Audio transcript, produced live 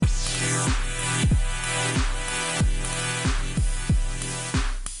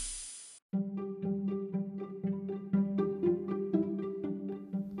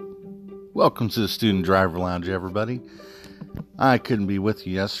Welcome to the Student Driver Lounge, everybody. I couldn't be with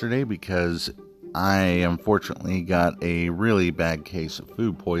you yesterday because I unfortunately got a really bad case of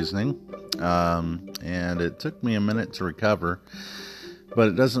food poisoning, and it took me a minute to recover, but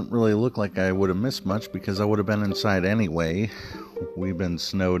it doesn't really look like I would have missed much because I would have been inside anyway. We've been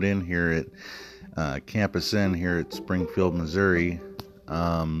snowed in here at Campus Inn here at Springfield, Missouri.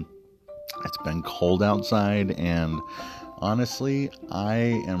 It's been cold outside, and honestly,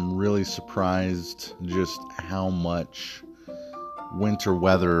 I am really surprised just how much winter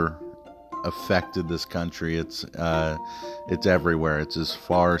weather affected this country. It's everywhere. It's as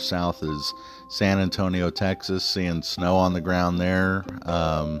far south as San Antonio, Texas, seeing snow on the ground there.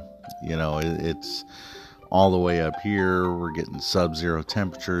 It's all the way up here. We're getting sub-zero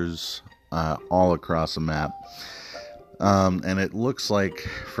temperatures all across the map. And it looks like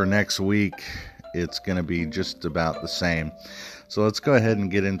for next week, it's going to be just about the same. So let's go ahead and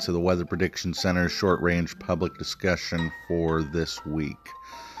get into the Weather Prediction Center's short-range public discussion for this week.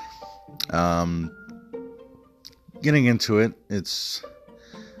 Getting into it,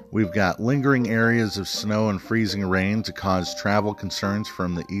 we've got lingering areas of snow and freezing rain to cause travel concerns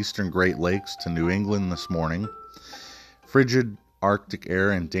from the eastern Great Lakes to New England this morning. Frigid Arctic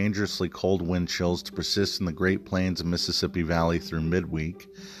air and dangerously cold wind chills to persist in the Great Plains and Mississippi Valley through midweek.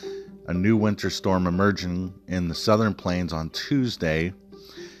 A new winter storm emerging in the southern plains on Tuesday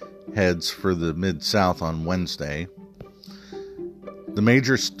heads for the mid-south on Wednesday. The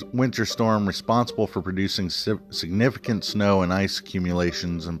major winter storm responsible for producing significant snow and ice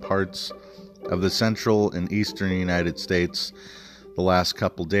accumulations in parts of the central and eastern United States the last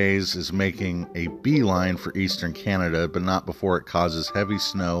couple days is making a beeline for eastern Canada, but not before it causes heavy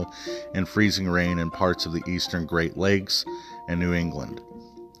snow and freezing rain in parts of the eastern Great Lakes and New England.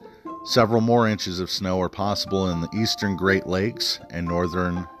 Several more inches of snow are possible in the eastern Great Lakes and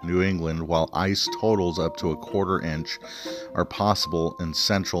northern New England, while ice totals up to a quarter inch are possible in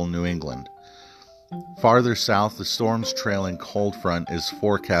central New England. Farther south, the storm's trailing cold front is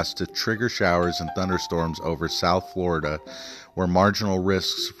forecast to trigger showers and thunderstorms over South Florida, where marginal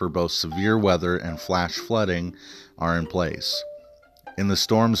risks for both severe weather and flash flooding are in place. In the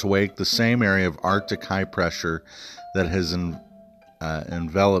storm's wake, the same area of Arctic high pressure that has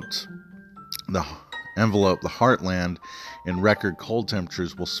enveloped the heartland in record cold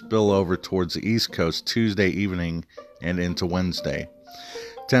temperatures will spill over towards the East Coast Tuesday evening and into Wednesday.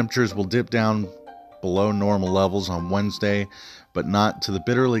 Temperatures will dip down below normal levels on Wednesday, but not to the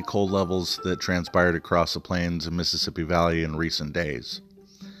bitterly cold levels that transpired across the plains and Mississippi Valley in recent days.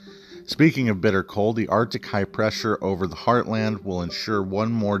 Speaking of bitter cold, the Arctic high pressure over the heartland will ensure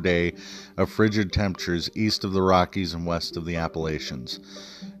one more day of frigid temperatures east of the Rockies and west of the Appalachians.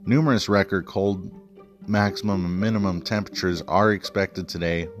 Numerous record cold maximum and minimum temperatures are expected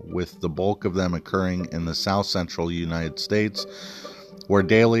today, with the bulk of them occurring in the south-central United States, where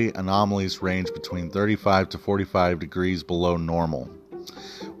daily anomalies range between 35 to 45 degrees below normal.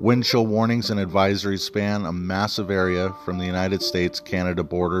 Wind chill warnings and advisories span a massive area from the United States-Canada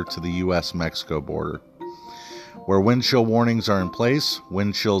border to the U.S.-Mexico border. Where wind chill warnings are in place,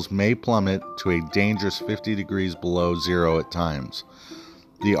 wind chills may plummet to a dangerous 50 degrees below zero at times.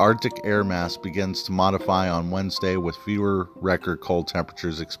 The Arctic air mass begins to modify on Wednesday with fewer record cold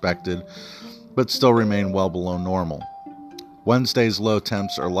temperatures expected, but still remain well below normal. Wednesday's low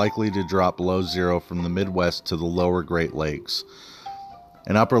temps are likely to drop below zero from the Midwest to the lower Great Lakes.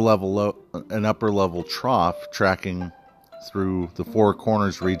 An upper level trough tracking through the Four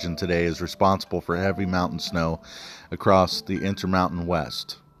Corners region today is responsible for heavy mountain snow across the Intermountain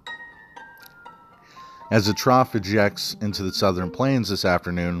West. As the trough ejects into the southern plains this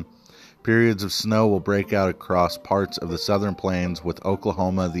afternoon, periods of snow will break out across parts of the southern plains, with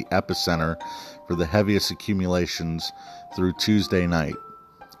Oklahoma the epicenter for the heaviest accumulations through Tuesday night.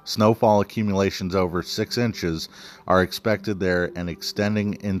 Snowfall accumulations over 6 inches are expected there and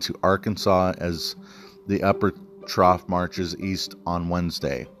extending into Arkansas as the upper trough marches east on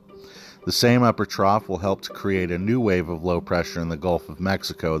Wednesday. The same upper trough will help to create a new wave of low pressure in the Gulf of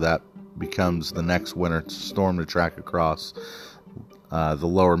Mexico that becomes the next winter storm to track across the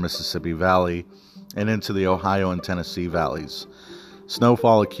lower Mississippi Valley and into the Ohio and Tennessee valleys.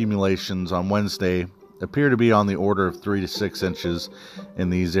 Snowfall accumulations on Wednesday appear to be on the order of 3 to 6 inches in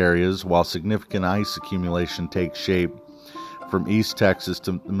these areas, while significant ice accumulation takes shape from East Texas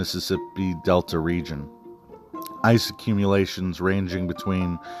to the Mississippi Delta region. Ice accumulations ranging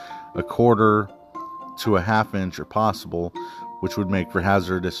between a quarter to a half inch are possible, which would make for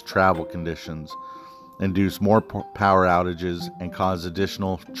hazardous travel conditions, induce more power outages, and cause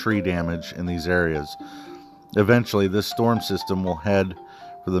additional tree damage in these areas. Eventually, this storm system will head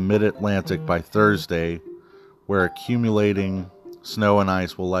for the mid-Atlantic by Thursday, where accumulating snow and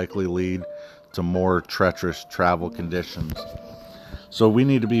ice will likely lead to more treacherous travel conditions. So we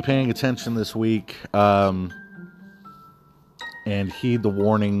need to be paying attention this week and heed the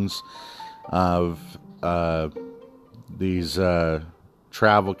warnings of these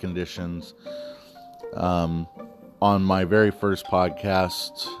travel conditions. On my very first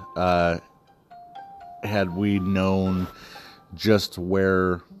podcast, had we known just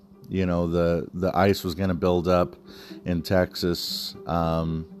where the ice was going to build up in Texas,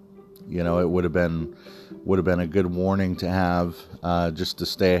 it would have been a good warning to have, just to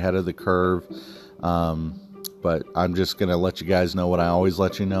stay ahead of the curve. But I'm just going to let you guys know what I always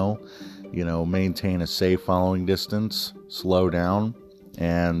let you know. Maintain a safe following distance, slow down,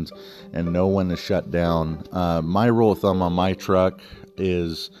 and know when to shut down. My rule of thumb on my truck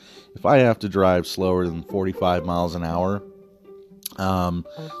is if I have to drive slower than 45 miles an hour,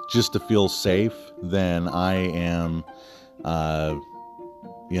 just to feel safe, then I am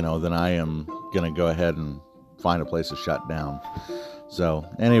going to go ahead and find a place to shut down. So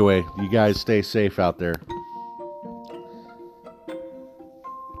anyway, you guys stay safe out there.